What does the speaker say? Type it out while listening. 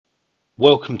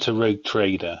Welcome to Rogue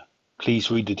Trader. Please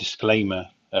read the disclaimer.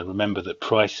 Remember that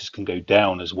prices can go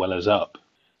down as well as up.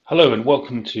 Hello and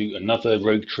welcome to another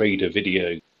Rogue Trader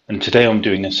video. And today I'm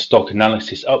doing a stock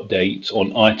analysis update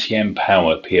on ITM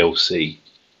Power PLC.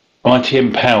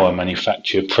 ITM Power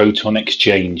manufacture proton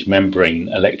exchange membrane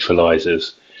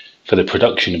electrolyzers for the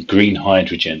production of green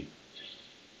hydrogen.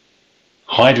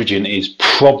 Hydrogen is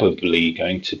probably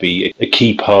going to be a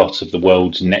key part of the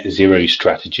world's net zero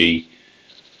strategy.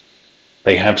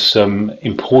 They have some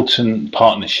important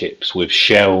partnerships with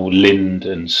Shell, Lind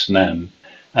and Snam.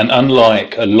 And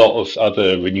unlike a lot of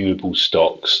other renewable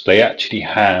stocks, they actually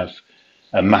have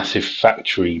a massive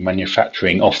factory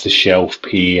manufacturing off-the-shelf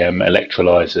PEM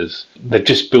electrolyzers. They've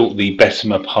just built the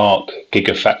Bessemer Park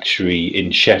Gigafactory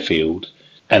in Sheffield,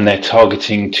 and they're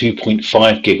targeting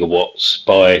 2.5 gigawatts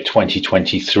by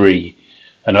 2023,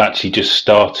 and have actually just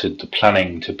started the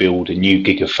planning to build a new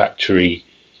gigafactory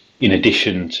in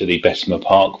addition to the Bessemer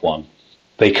Park one.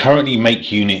 They currently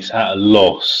make units at a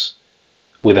loss,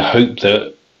 with a hope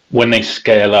that when they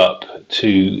scale up with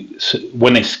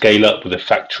the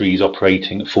factories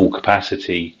operating at full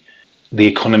capacity, the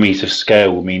economies of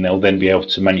scale will mean they'll then be able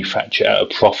to manufacture at a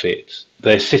profit.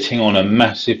 They're sitting on a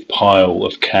massive pile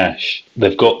of cash.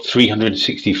 They've got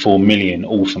 364 million,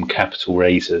 all from capital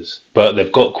raisers, but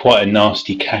they've got quite a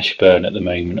nasty cash burn at the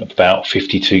moment of about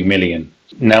 52 million.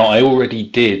 Now, I already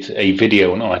did a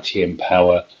video on ITM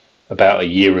Power about a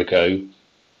year ago,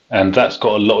 and that's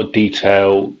got a lot of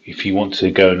detail if you want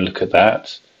to go and look at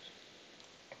that.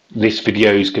 This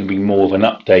video is going to be more of an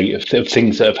update of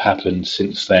things that have happened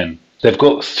since then. They've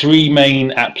got three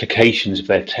main applications of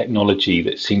their technology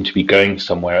that seem to be going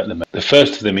somewhere at the moment. The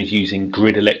first of them is using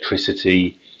grid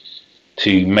electricity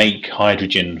to make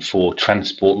hydrogen for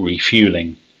transport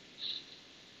refueling.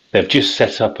 They've just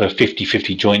set up a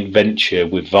 50-50 joint venture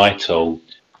with Vitol.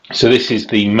 So this is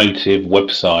the Motive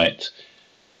website.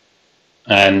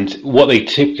 And what they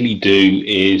typically do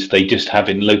is they just have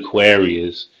in local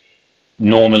areas,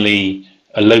 normally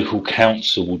a local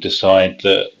council will decide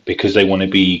that because they want to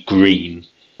be green,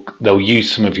 they'll use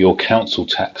some of your council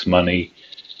tax money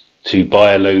to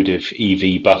buy a load of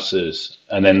EV buses,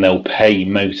 and then they'll pay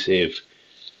Motive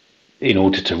in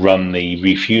order to run the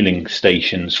refueling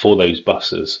stations for those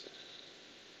buses.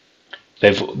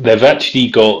 They've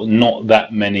actually got not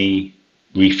that many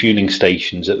refueling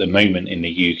stations at the moment in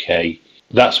the UK.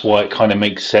 That's why it kind of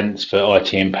makes sense for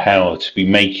ITM Power to be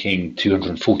making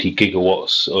 240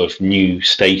 gigawatts of new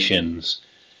stations,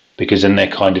 because then they're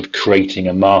kind of creating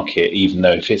a market, even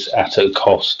though if it's at a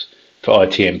cost for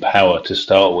ITM Power to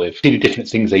start with. See the different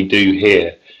things they do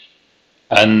here.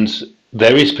 And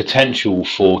there is potential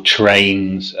for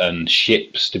trains and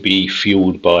ships to be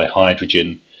fueled by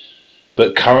hydrogen.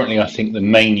 But currently I think the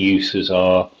main uses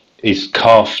is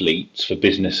car fleets for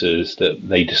businesses, that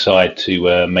they decide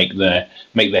to make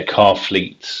their car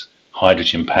fleets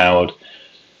hydrogen powered,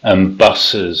 and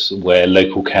buses where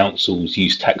local councils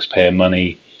use taxpayer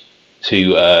money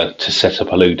to set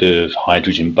up a load of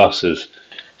hydrogen buses.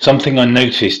 Something I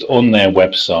noticed on their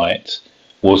website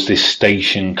was this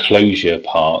station closure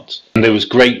part, and there was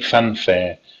great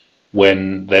fanfare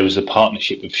when there was a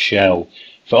partnership with Shell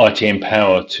for ITM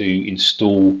Power to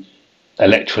install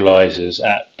electrolyzers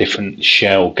at different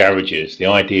Shell garages. The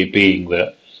idea being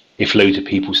that if loads of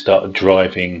people started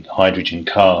driving hydrogen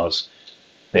cars,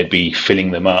 they'd be filling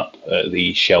them up at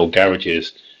the Shell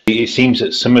garages. It seems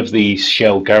that some of these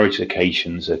Shell garage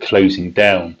locations are closing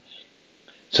down,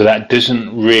 so that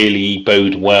doesn't really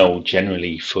bode well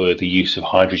generally for the use of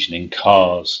hydrogen in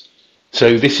cars.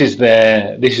 So this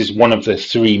is one of the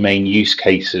three main use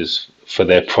cases for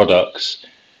their products,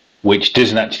 which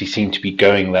doesn't actually seem to be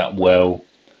going that well,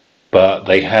 but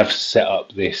they have set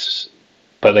up this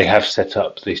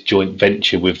joint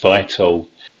venture with Vitol,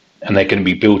 and they're going to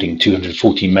be building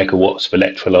 240 megawatts of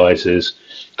electrolyzers,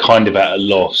 kind of at a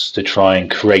loss, to try and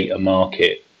create a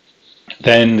market.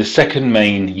 Then the second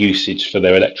main usage for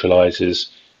their electrolyzers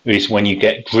is when you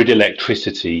get grid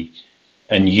electricity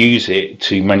and use it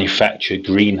to manufacture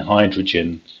green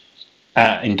hydrogen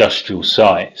at industrial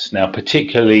sites. Now,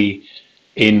 particularly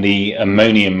in the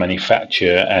ammonium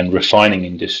manufacture and refining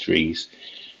industries,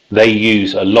 they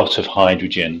use a lot of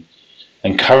hydrogen,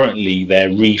 and currently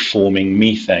they're reforming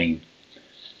methane.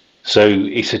 So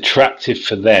it's attractive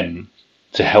for them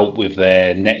to help with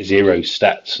their net zero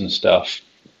stats and stuff,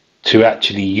 to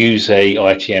actually use a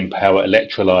ITM Power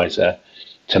electrolyzer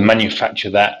to manufacture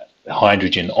that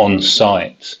hydrogen on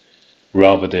site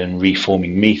rather than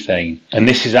reforming methane. And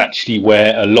this is actually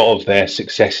where a lot of their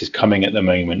success is coming at the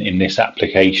moment, in this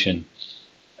application.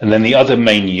 And then the other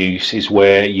main use is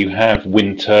where you have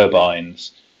wind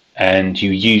turbines and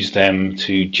you use them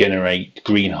to generate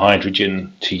green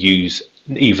hydrogen to use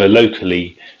either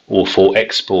locally or for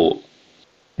export.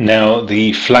 Now,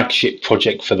 the flagship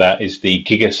project for that is the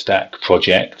Gigastack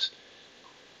project,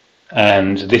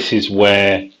 and this is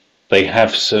where they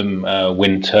have some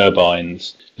wind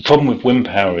turbines. The problem with wind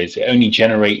power is it only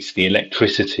generates the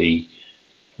electricity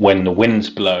when the wind's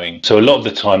blowing. So a lot of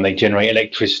the time they generate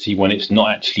electricity when it's not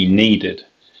actually needed.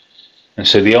 And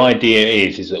so the idea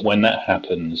is that when that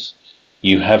happens,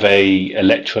 you have a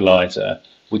electrolyzer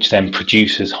which then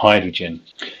produces hydrogen.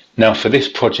 Now for this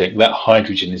project, that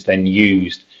hydrogen is then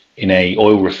used in a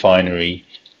oil refinery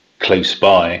close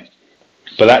by,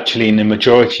 but actually in the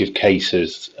majority of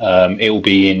cases it will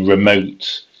be in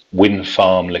remote wind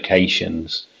farm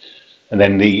locations, and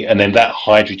then that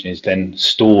hydrogen is then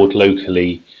stored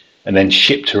locally and then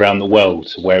shipped around the world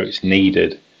to where it's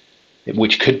needed,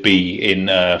 which could be in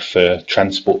for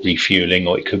transport refueling,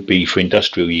 or it could be for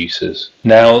industrial uses.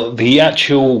 Now the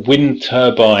actual wind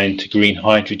turbine to green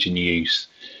hydrogen use,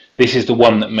 this is the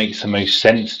one that makes the most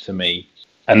sense to me,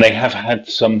 and they have had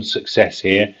some success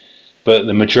here, but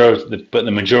the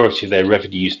majority of their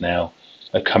revenues now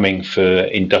are coming for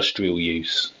industrial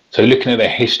use. So looking at their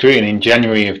history, and in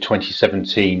January of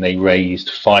 2017 they raised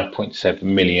 5.7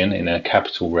 million in a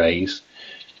capital raise.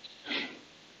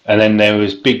 And then there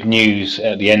was big news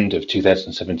at the end of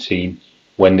 2017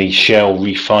 when the Shell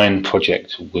Refine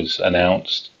project was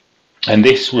announced. And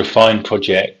this Refine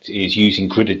project is using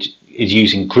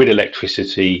grid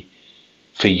electricity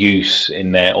for use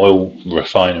in their oil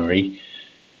refinery.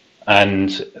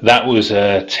 And that was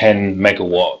a 10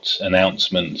 megawatt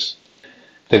announcement.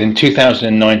 Then in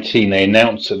 2019 they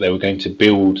announced that they were going to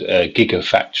build a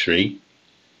gigafactory.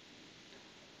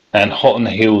 And hot on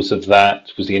the heels of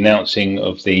that was the announcing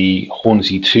of the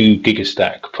Hornsey 2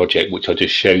 Gigastack project, which I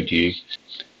just showed you.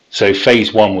 So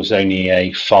phase one was only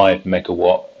a 5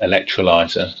 megawatt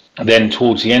electrolyzer. And then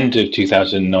towards the end of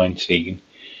 2019,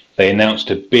 they announced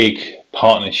a big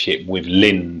partnership with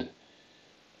Lind,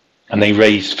 and they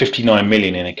raised 59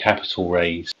 million in a capital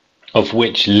raise, of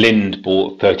which Lind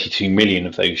bought 32 million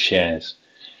of those shares.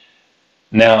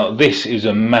 Now, this is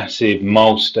a massive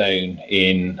milestone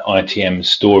in ITM's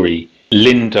story.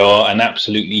 Lind are an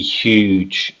absolutely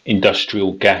huge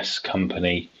industrial gas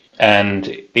company,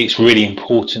 and it's really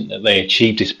important that they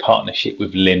achieve this partnership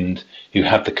with Lind, who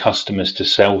have the customers to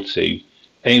sell to.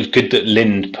 And it was good that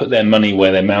Lind put their money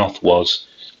where their mouth was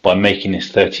by making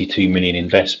this 32 million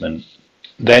investment.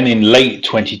 Then in late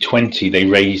 2020, they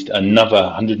raised another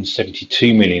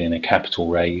 172 million in a capital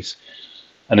raise.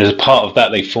 And as a part of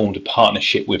that, they formed a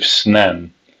partnership with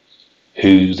SNAM,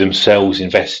 who themselves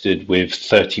invested with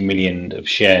 30 million of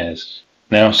shares.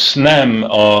 Now, SNAM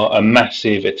are a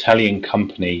massive Italian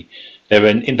company. They're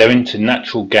into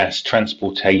natural gas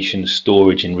transportation,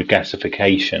 storage and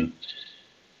regasification.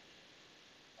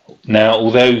 Now,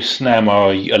 although SNAM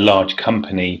are a large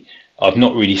company, I've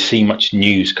not really seen much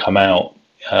news come out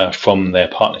from their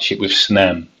partnership with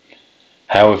SNAM.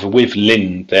 However, with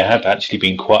Lind, there have actually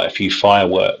been quite a few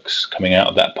fireworks coming out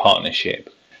of that partnership.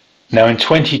 Now in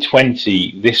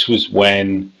 2020, this was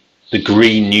when the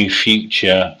green new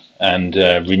future and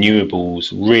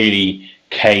renewables really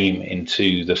came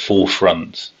into the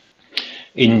forefront.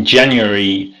 In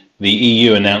January, the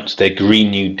EU announced their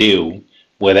Green New Deal,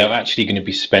 where they're actually going to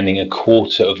be spending a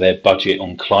quarter of their budget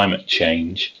on climate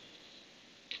change.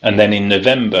 And then in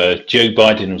November, Joe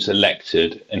Biden was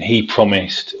elected, and he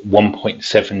promised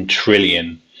 1.7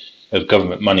 trillion of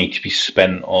government money to be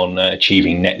spent on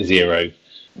achieving net zero.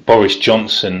 Boris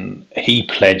Johnson, he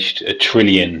pledged $1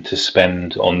 trillion to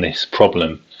spend on this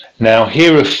problem. Now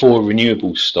here are 4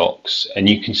 renewable stocks, and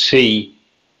you can see,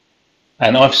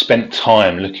 and I've spent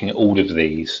time looking at all of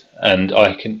these, and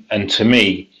to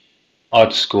me,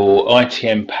 I'd score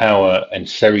ITM Power and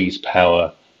Ceres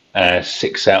Power as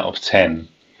 6 out of 10.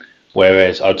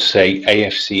 Whereas I'd say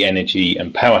AFC Energy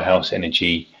and Powerhouse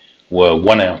Energy were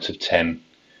 1 out of 10.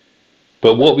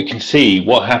 But what we can see,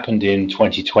 what happened in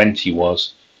 2020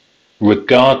 was,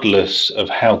 regardless of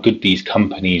how good these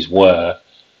companies were,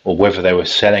 or whether they were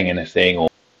selling anything, or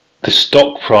the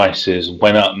stock prices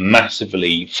went up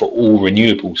massively for all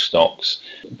renewable stocks,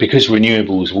 because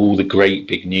renewables were all the great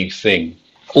big new thing.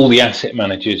 All the asset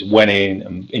managers went in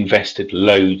and invested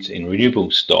loads in renewable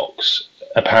stocks,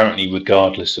 apparently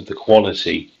regardless of the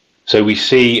quality. So we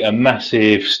see a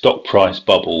massive stock price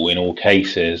bubble in all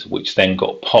cases, which then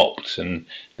got popped, and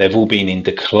they've all been in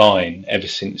decline ever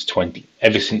since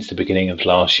the beginning of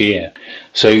last year.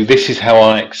 So this is how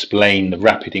I explain the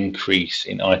rapid increase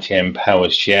in ITM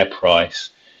Power's share price.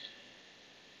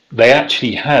 They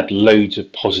actually had loads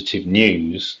of positive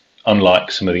news,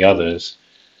 unlike some of the others,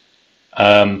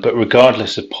 But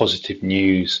regardless of positive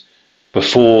news,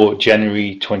 before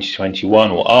January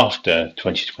 2021 or after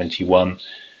 2021,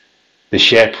 the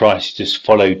share price just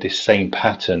followed this same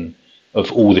pattern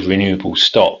of all the renewable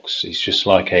stocks. It's just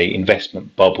like a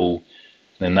investment bubble,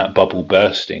 and then that bubble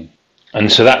bursting. And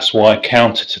so that's why,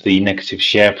 counter to the negative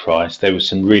share price, there was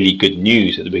some really good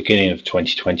news at the beginning of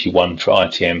 2021 for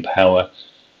ITM Power.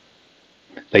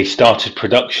 They started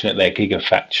production at their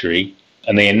gigafactory,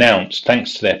 and they announced,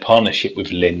 thanks to their partnership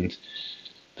with Lind,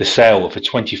 the sale of a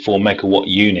 24 megawatt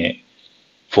unit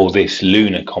for this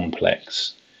lunar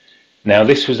complex. Now,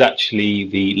 this was actually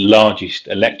the largest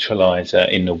electrolyzer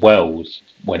in the world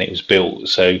when it was built,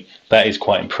 so that is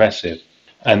quite impressive.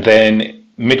 And then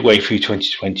midway through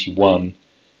 2021,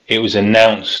 it was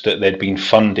announced that there'd been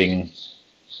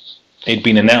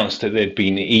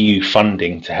EU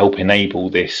funding to help enable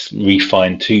this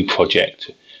Refine 2 project,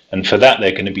 and for that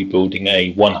they're going to be building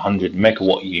a 100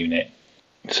 megawatt unit.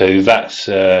 So that's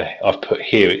I've put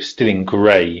here, it's still in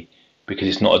grey because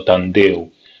it's not a done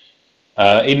deal.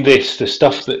 In this, the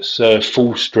stuff that's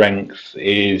full strength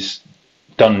is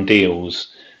done deals.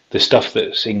 The stuff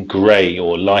that's in grey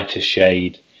or lighter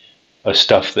shade are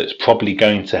stuff that's probably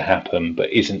going to happen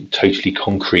but isn't totally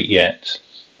concrete yet.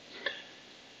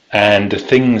 And the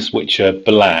things which are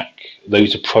black,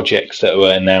 those are projects that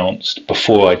were announced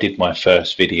before I did my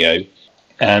first video.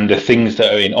 And the things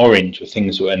that are in orange are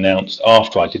things that were announced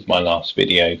after I did my last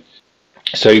video.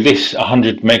 So this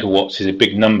 100 megawatts is a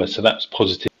big number, so that's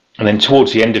positive. And then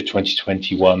towards the end of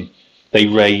 2021, they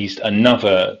raised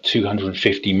another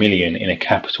 250 million in a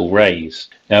capital raise.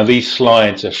 Now, these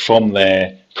slides are from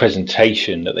their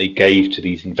presentation that they gave to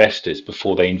these investors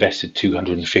before they invested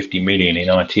 250 million in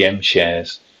ITM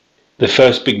shares. The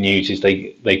first big news is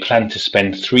they plan to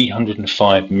spend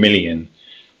 305 million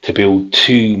to build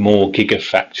 2 more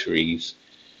gigafactories,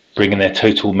 bringing their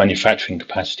total manufacturing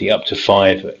capacity up to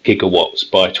 5 gigawatts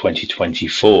by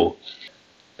 2024.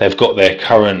 They've got their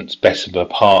current Bessemer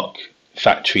Park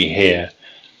factory here.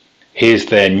 Here's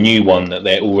their new one that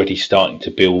they're already starting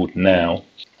to build now.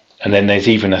 And then there's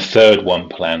even a third one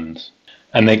planned.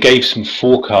 And they gave some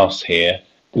forecasts here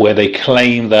where they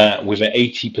claim that with an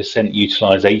 80%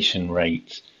 utilization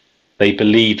rate, they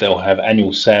believe they'll have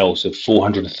annual sales of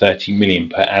 430 million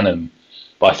per annum.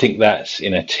 But I think that's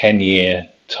in a 10-year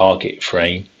target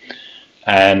frame,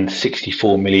 and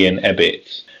 64 million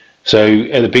EBIT. So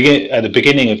at the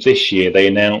beginning of this year, they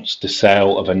announced the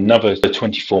sale of another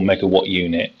 24 megawatt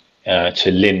unit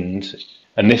to Lind,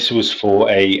 and this was for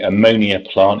a ammonia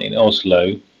plant in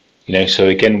Oslo. So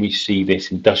again, we see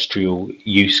this industrial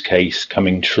use case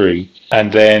coming true.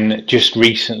 And then just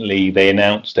recently, they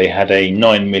announced they had a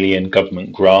 9 million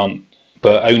government grant,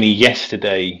 but only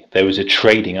yesterday there was a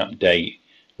trading update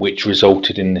which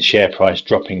resulted in the share price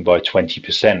dropping by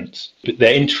 20%. But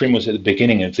their interim was at the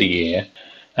beginning of the year.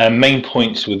 And main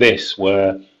points with this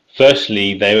were,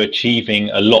 firstly, they were achieving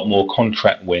a lot more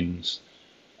contract wins,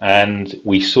 and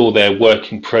we saw their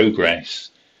work in progress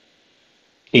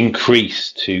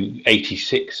increase to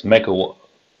 86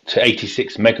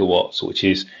 megawatts, which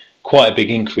is quite a big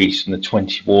increase from the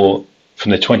 21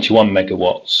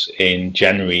 megawatts in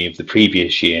January of the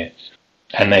previous year.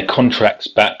 And their contracts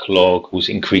backlog was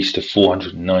increased to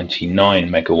 499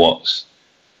 megawatts.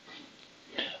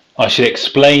 I should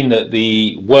explain that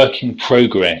the work in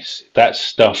progress, that's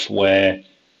stuff where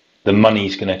the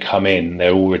money's going to come in,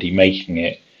 they're already making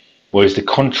it, whereas the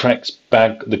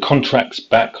contracts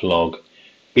backlog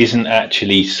isn't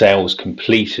actually sales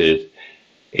completed,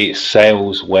 it's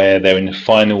sales where they're in the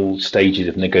final stages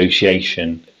of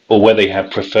negotiation or where they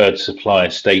have preferred supplier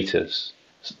status.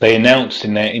 They announced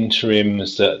in their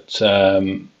interims that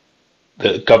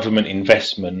that government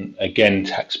investment, again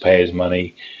taxpayers'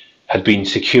 money, had been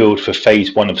secured for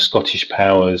phase 1 of Scottish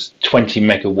Power's 20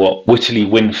 megawatt Whittley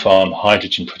wind farm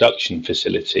hydrogen production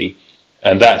facility,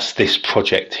 and that's this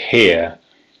project here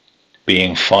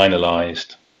being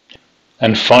finalised.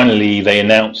 And finally, they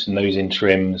announced in those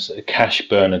interims a cash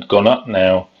burn had gone up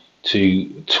now to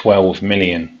 12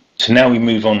 million. So now we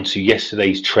move on to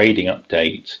yesterday's trading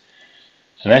update.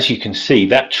 And as you can see,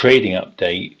 that trading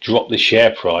update dropped the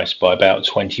share price by about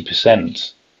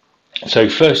 20%. So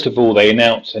first of all, they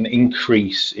announced an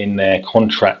increase in their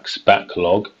contracts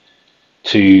backlog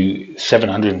to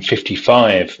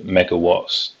 755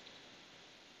 megawatts.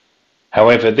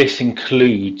 However, this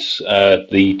includes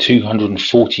the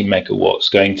 240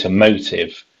 megawatts going to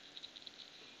Motive.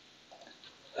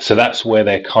 So that's where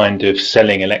they're kind of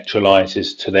selling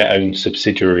electrolyzers to their own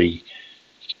subsidiary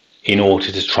in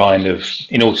order to try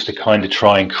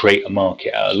and create a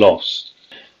market at a loss.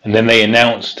 And then they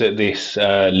announced that this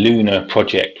lunar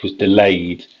project was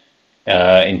delayed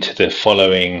into the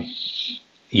following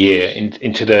year,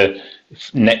 into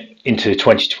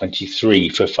 2023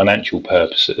 for financial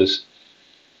purposes.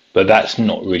 But that's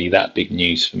not really that big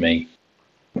news for me.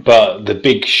 But the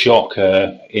big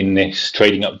shocker in this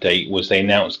trading update was they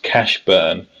announced cash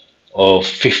burn of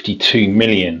 52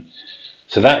 million.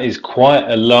 So that is quite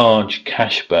a large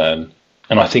cash burn.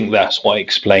 And I think that's what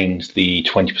explains the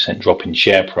 20% drop in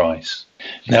share price.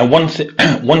 Now, one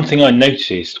thing I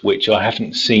noticed, which I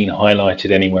haven't seen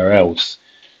highlighted anywhere else,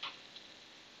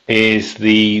 is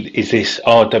this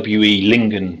RWE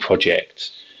Lingen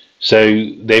project. So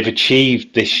they've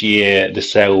achieved this year the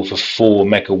sale of a 4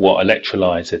 megawatt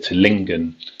electrolyzer to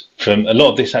Lingen. From a lot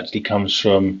of this actually comes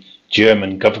from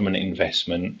German government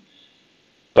investment,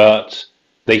 but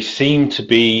they seem to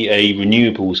be a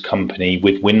renewables company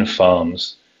with wind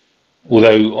farms.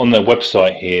 Although on their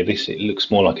website here, it looks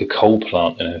more like a coal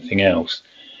plant than anything else.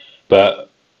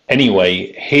 But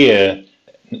anyway, here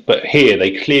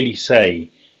they clearly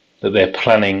say that they're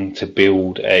planning to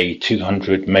build a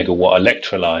 200 megawatt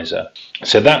electrolyzer.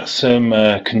 So that's some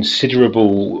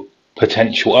considerable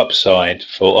potential upside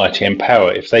for ITM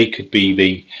Power if they could be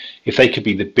the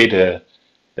bidder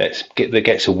that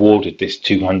gets awarded this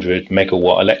 200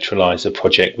 megawatt electrolyzer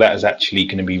project. That is actually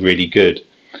going to be really good.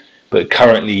 But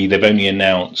currently they've only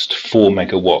announced 4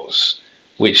 megawatts,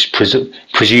 which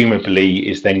presumably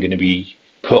is then going to be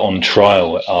put on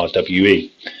trial at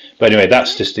RWE. But anyway,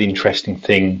 that's just the interesting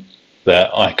thing that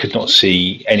I could not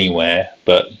see anywhere,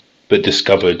 but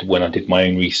discovered when I did my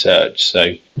own research.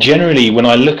 So generally, when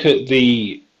we look at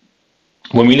the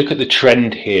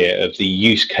trend here of the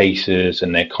use cases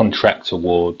and their contract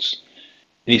awards,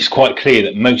 it's quite clear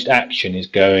that most action is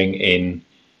going into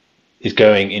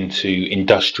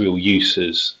industrial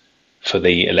uses for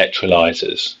the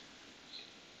electrolyzers.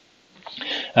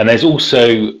 And there's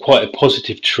also quite a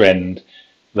positive trend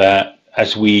that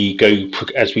as we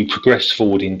progress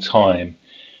forward in time,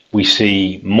 we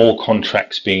see more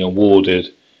contracts being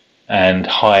awarded and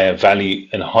higher value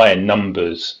and higher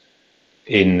numbers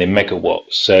in the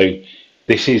megawatts. So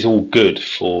this is all good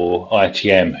for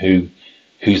ITM,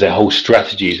 whose their whole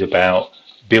strategy is about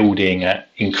building at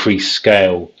increased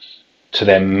scale to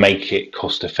then make it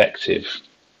cost effective.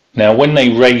 Now, when they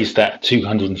raised that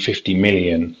 250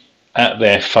 million at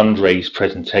their fundraise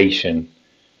presentation,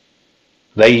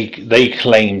 they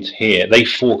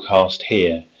forecast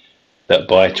here that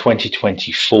by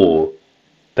 2024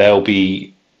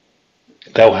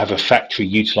 they'll have a factory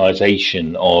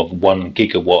utilization of 1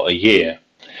 gigawatt a year.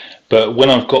 But when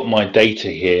I've got my data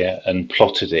here and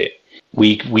plotted it,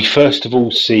 we first of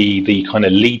all see the kind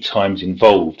of lead times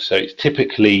involved. So it's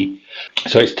typically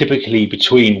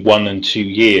between 1 and 2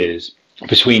 years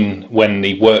between when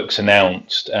the work's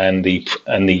announced and the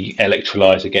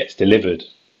electrolyzer gets delivered.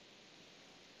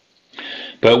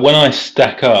 But when I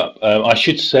stack up, I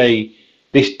should say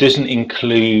this doesn't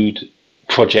include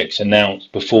projects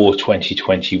announced before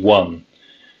 2021.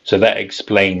 So that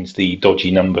explains the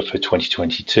dodgy number for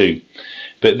 2022.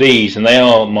 But these, and they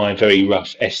are my very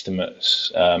rough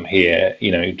estimates here,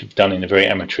 done in a very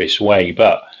amateurish way.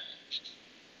 But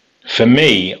for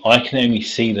me, I can only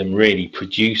see them really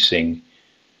producing,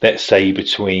 let's say,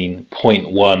 between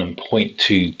 0.1 and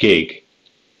 0.2 gig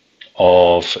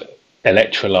of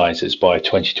electrolyzers by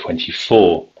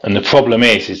 2024. And the problem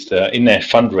is that in their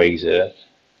fundraiser,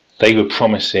 they were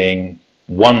promising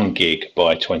 1 gig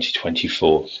by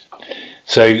 2024.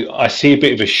 So I see a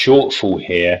bit of a shortfall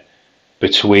here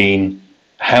between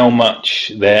how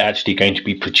much they're actually going to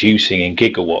be producing in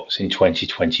gigawatts in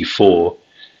 2024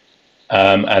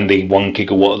 and the 1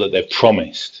 gigawatt that they've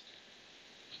promised,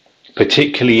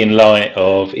 particularly in light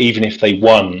of, even if they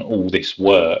won all this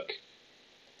work,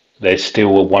 there's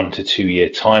still a 1 to 2 year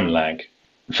time lag.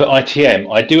 For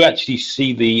ITM, I do actually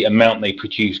see the amount they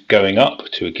produce going up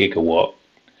to a gigawatt,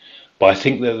 but I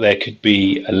think that there could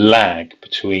be a lag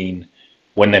between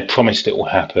when they're promised it will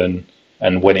happen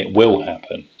and when it will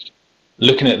happen.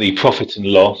 Looking at the profit and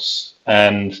loss,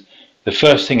 and the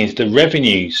first thing is the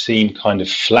revenues seem kind of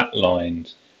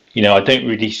flatlined. I don't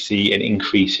really see an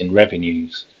increase in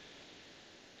revenues.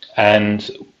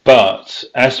 But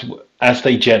as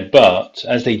they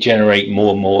generate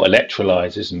more and more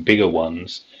electrolyzers and bigger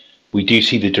ones, we do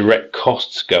see the direct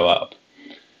costs go up.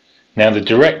 Now, the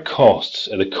direct costs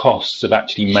are the costs of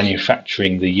actually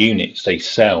manufacturing the units they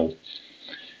sell.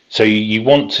 So you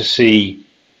want to see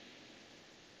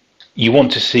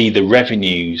the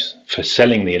revenues for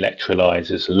selling the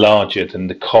electrolyzers larger than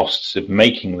the costs of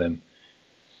making them.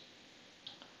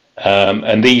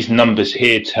 And these numbers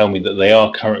here tell me that they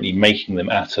are currently making them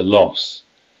at a loss.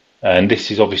 And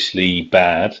this is obviously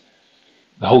bad.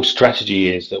 The whole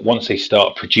strategy is that once they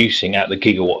start producing at the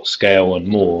gigawatt scale and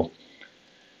more,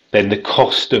 then the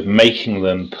cost of making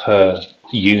them per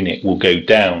unit will go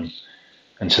down.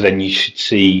 And so then you should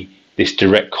see this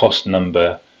direct cost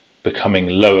number becoming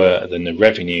lower than the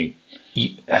revenue.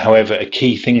 However, a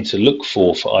key thing to look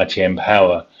for ITM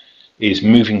Power is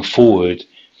moving forward,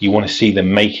 you want to see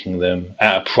them making them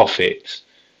at a profit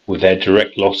with their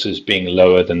direct losses being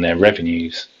lower than their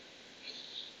revenues.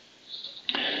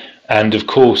 And of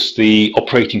course, the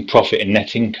operating profit and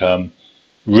net income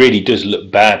really does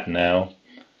look bad now.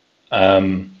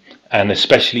 And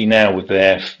especially now with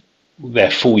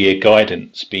their full year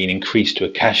guidance being increased to a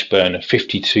cash burn of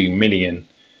 52 million.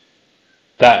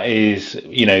 That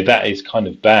is kind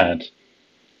of bad.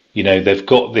 They've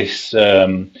got this,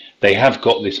 they have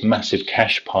got this massive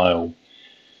cash pile,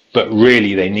 but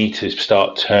really they need to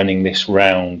start turning this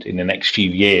round in the next few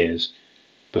years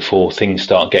before things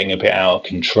start getting a bit out of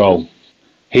control.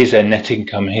 Here's their net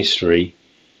income history.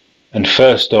 And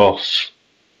first off,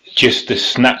 just the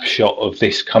snapshot of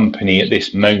this company at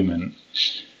this moment,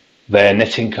 their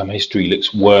net income history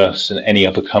looks worse than any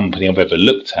other company I've ever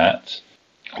looked at.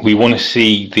 We want to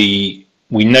see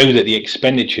we know that the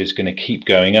expenditure is going to keep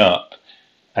going up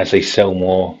as they sell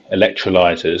more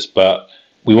electrolyzers, but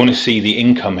we want to see the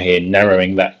income here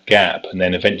narrowing that gap and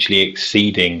then eventually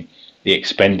exceeding the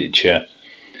expenditure.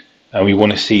 And we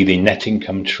want to see the net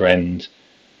income trend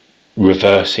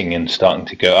reversing and starting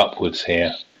to go upwards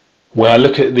here. When I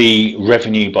look at the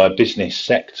revenue by business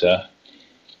sector,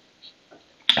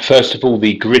 first of all,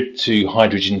 the grid to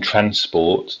hydrogen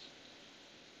transport.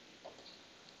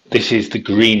 This is the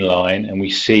green line, and we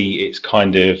see it's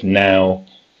kind of now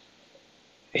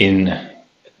in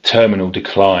terminal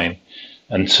decline.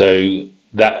 And so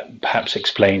that perhaps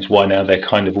explains why now they're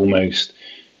kind of almost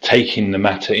taking the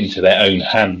matter into their own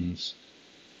hands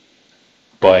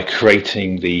by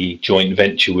creating the joint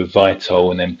venture with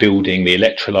Vitol and then building the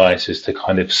electrolyzers to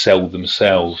kind of sell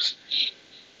themselves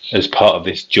as part of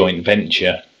this joint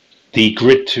venture. The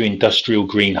grid to industrial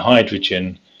green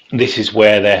hydrogen, this is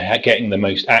where they're getting the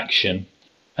most action,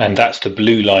 and that's the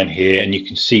blue line here, and you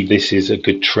can see this is a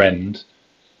good trend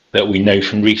that we know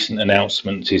from recent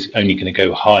announcements is only going to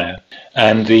go higher.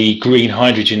 And the green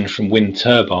hydrogen from wind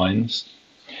turbines,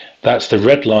 that's the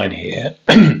red line here.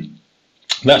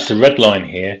 That's the red line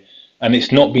here, and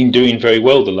it's not been doing very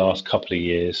well the last couple of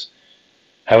years.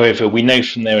 However, we know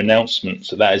from their announcements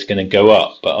that that is going to go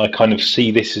up, but I kind of see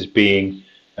this as being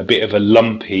a bit of a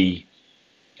lumpy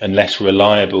and less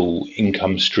reliable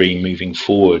income stream moving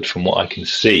forward from what I can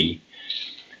see,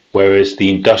 whereas the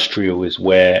industrial is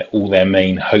where all their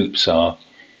main hopes are.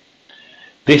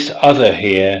 This other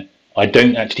here, I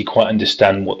don't actually quite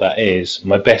understand what that is.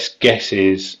 My best guess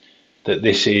is that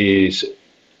this is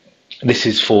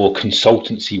for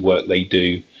consultancy work they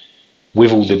do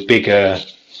with all the bigger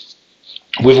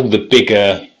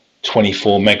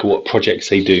 24 megawatt projects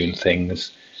they do and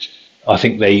things. I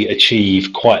think they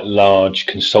achieve quite large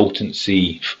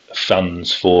consultancy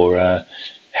funds for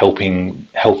helping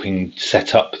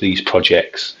set up these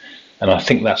projects, and I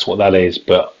think that's what that is,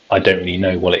 but I don't really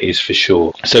know what it is for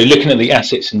sure. So looking at the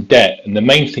assets and debt, and the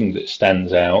main thing that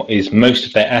stands out is most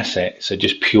of their assets are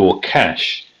just pure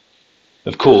cash.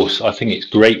 Of course, I think it's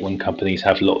great when companies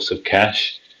have lots of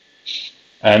cash,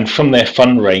 and from their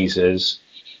fundraisers,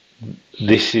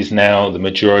 this is now the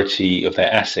majority of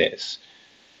their assets.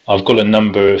 I've got a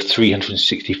number of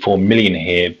 364 million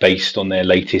here based on their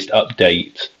latest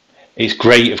update. It's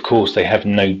great, of course, they have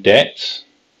no debt,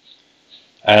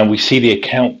 and we see the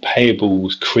account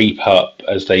payables creep up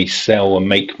as they sell and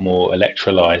make more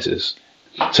electrolyzers.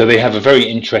 So they have a very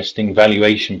interesting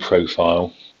valuation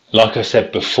profile. Like I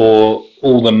said before,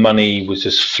 all the money was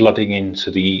just flooding into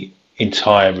the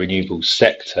entire renewables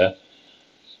sector,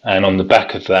 and on the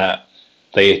back of that,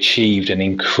 they achieved an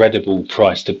incredible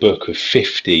price to book of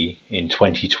 50 in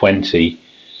 2020.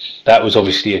 That was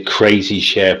obviously a crazy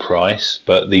share price,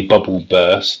 but the bubble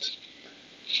burst.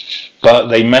 But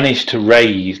they managed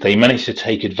to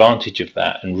take advantage of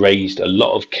that and raised a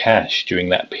lot of cash during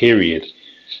that period.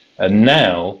 And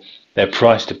now their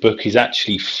price to book is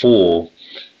actually 4,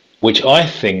 which I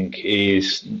think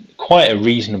is quite a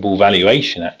reasonable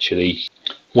valuation actually.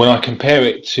 When I compare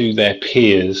it to their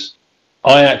peers,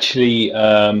 I actually,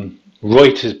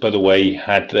 Reuters, by the way,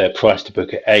 had their price to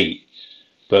book at 8,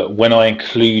 but when I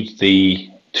include the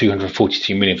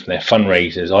 242 million from their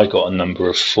fundraisers, I got a number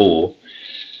of 4.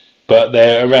 But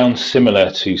they're around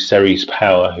similar to Ceres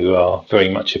Power, who are very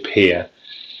much a peer.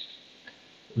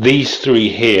 These 3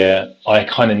 here, I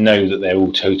kind of know that they're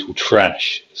all total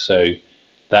trash, so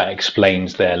that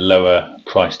explains their lower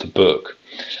price to book.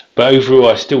 But overall,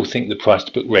 I still think the price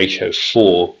to book ratio of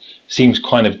 4 seems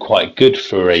kind of quite good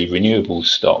for a renewables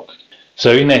stock.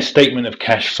 So in their statement of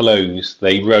cash flows,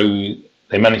 they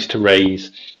managed to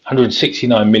raise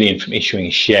 169 million from issuing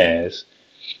shares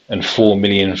and 4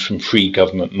 million from free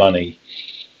government money.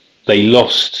 They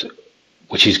lost,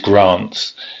 which is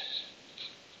grants,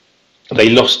 they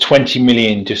lost 20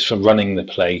 million just from running the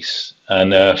place,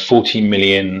 and 14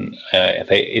 million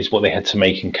is what they had to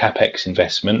make in capex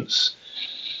investments,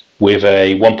 with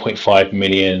a 1.5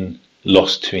 million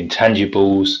loss to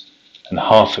intangibles and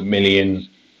 500,000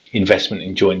 investment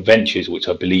in joint ventures, which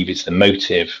I believe is the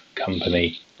Motive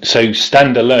company. So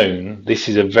standalone, this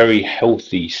is a very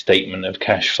healthy statement of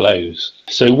cash flows.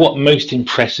 So what most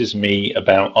impresses me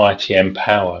about ITM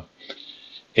Power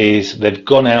is they've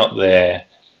gone out there,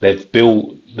 they've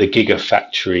built the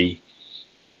gigafactory.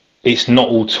 It's not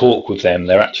all talk with them,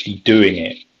 they're actually doing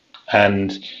it.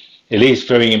 And it is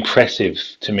very impressive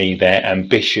to me, their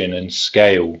ambition and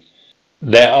scale.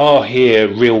 There are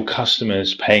here real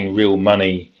customers paying real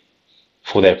money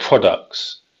for their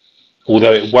products.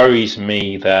 Although it worries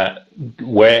me that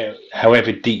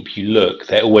however deep you look,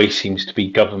 there always seems to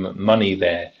be government money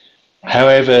there.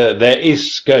 However, there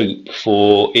is scope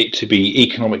for it to be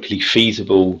economically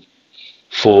feasible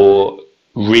for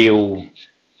real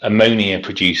ammonia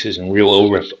producers and real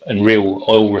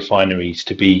oil refineries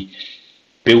to be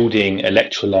building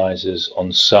electrolyzers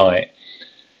on site,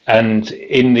 and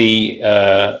in the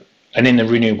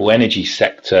renewable energy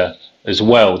sector as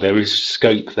well. There is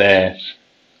scope there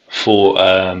for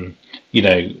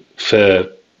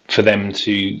for them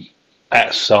to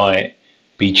at site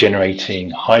be generating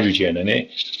hydrogen in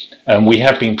it. And we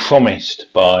have been promised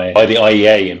by the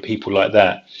IEA and people like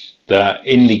that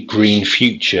in the green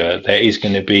future there is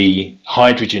going to be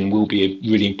hydrogen will be a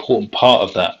really important part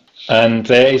of that. And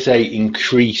there is a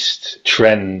increased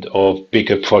trend of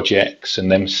bigger projects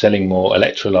and them selling more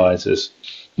electrolyzers.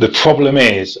 The problem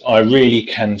is I really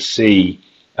can see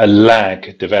a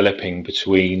lag developing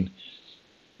between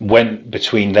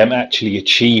them actually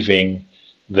achieving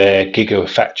their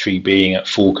gigafactory being at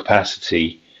full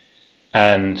capacity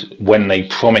and when they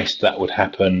promised that would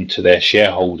happen to their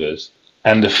shareholders.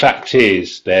 And the fact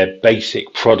is their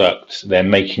basic product, they're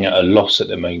making at a loss at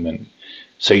the moment.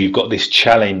 So you've got this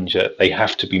challenge that they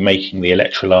have to be making the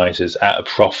electrolyzers at a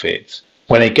profit.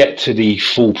 When they get to the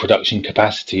full production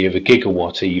capacity of a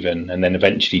gigawatt even, and then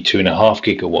eventually 2.5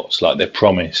 gigawatts like they're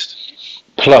promised.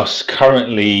 Plus,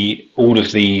 currently, all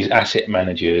of these asset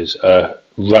managers are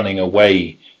running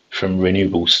away from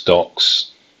renewable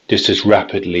stocks just as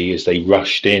rapidly as they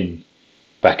rushed in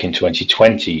back in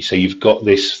 2020. So you've got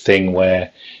this thing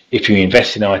where if you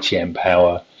invest in ITM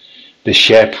Power, the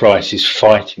share price is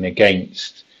fighting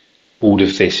against all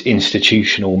of this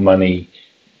institutional money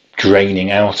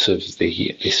draining out of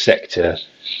this sector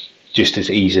just as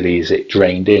easily as it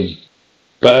drained in.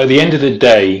 But at the end of the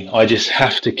day, I just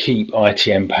have to keep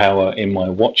ITM Power in my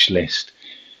watch list.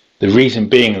 The reason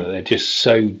being that they're just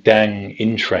so dang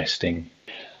interesting.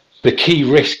 The key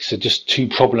risks are just too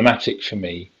problematic for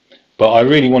me, but I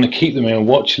really want to keep them in a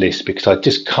watch list because I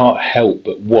just can't help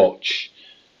but watch,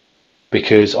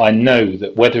 because I know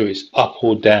that whether it's up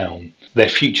or down, their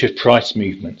future price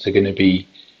movements are going to be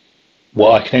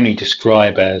what I can only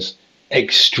describe as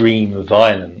extreme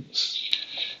violence.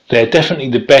 They're definitely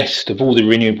the best of all the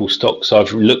renewable stocks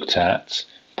I've looked at,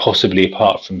 possibly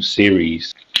apart from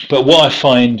Ceres. But what I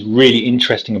find really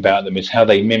interesting about them is how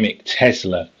they mimic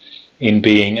Tesla in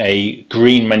being a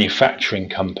green manufacturing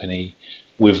company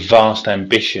with vast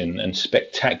ambition and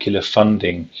spectacular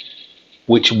funding,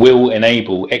 which will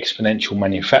enable exponential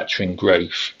manufacturing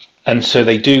growth. And so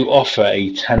they do offer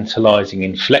a tantalizing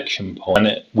inflection point.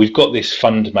 And we've got this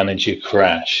fund manager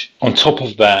crash. On top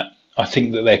of that, I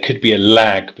think that there could be a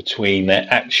lag between their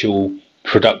actual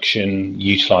production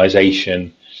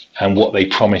utilization and what they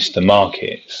promised the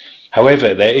markets.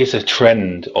 However, there is a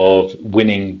trend of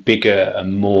winning bigger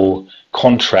and more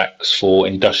contracts for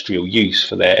industrial use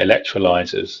for their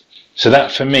electrolyzers. So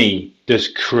that for me does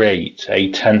create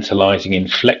a tantalizing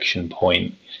inflection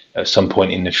point at some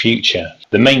point in the future.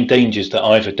 The main dangers that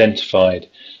I've identified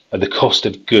are the cost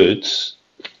of goods.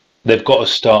 They've got to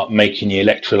start making the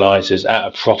electrolyzers at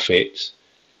a profit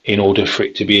in order for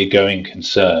it to be a going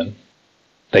concern.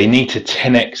 They need to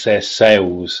 10x their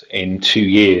sales in 2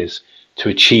 years to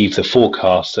achieve the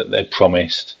forecast that they've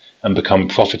promised and become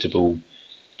profitable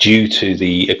due to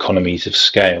the economies of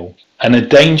scale. And a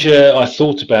danger I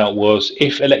thought about was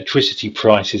if electricity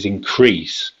prices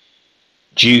increase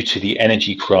due to the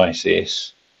energy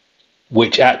crisis,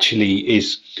 which actually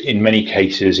is in many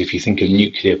cases, if you think of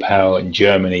nuclear power in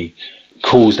Germany,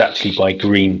 caused actually by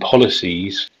green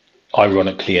policies,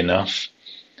 ironically enough,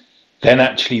 then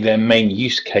actually their main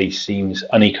use case seems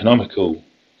uneconomical.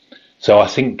 So I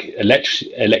think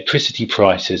electricity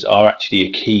prices are actually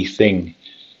a key thing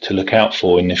to look out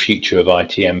for in the future of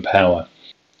ITM Power.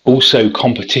 Also,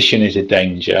 competition is a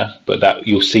danger, but that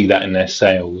you'll see that in their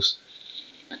sales.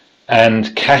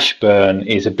 And cash burn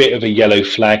is a bit of a yellow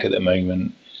flag at the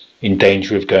moment, in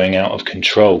danger of going out of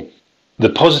control. The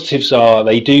positives are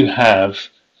they do have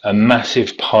a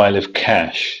massive pile of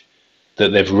cash that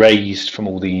they've raised from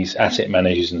all these asset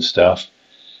managers and stuff,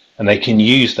 and they can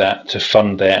use that to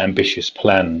fund their ambitious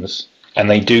plans. And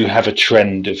they do have a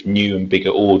trend of new and bigger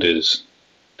orders.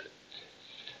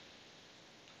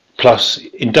 Plus,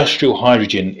 industrial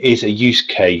hydrogen is a use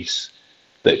case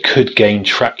that could gain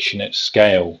traction at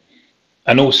scale.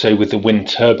 And also with the wind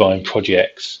turbine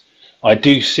projects, I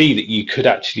do see that you could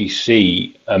actually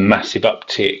see a massive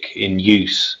uptick in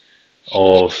use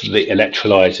of the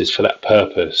electrolyzers for that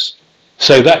purpose.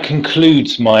 So that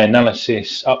concludes my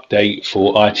analysis update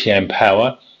for ITM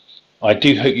Power. I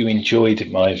do hope you enjoyed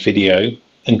my video,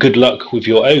 and good luck with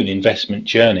your own investment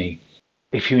journey.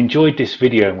 If you enjoyed this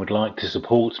video and would like to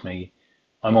support me,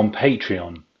 I'm on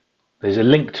Patreon. There's a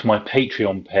link to my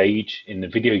Patreon page in the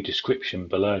video description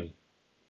below.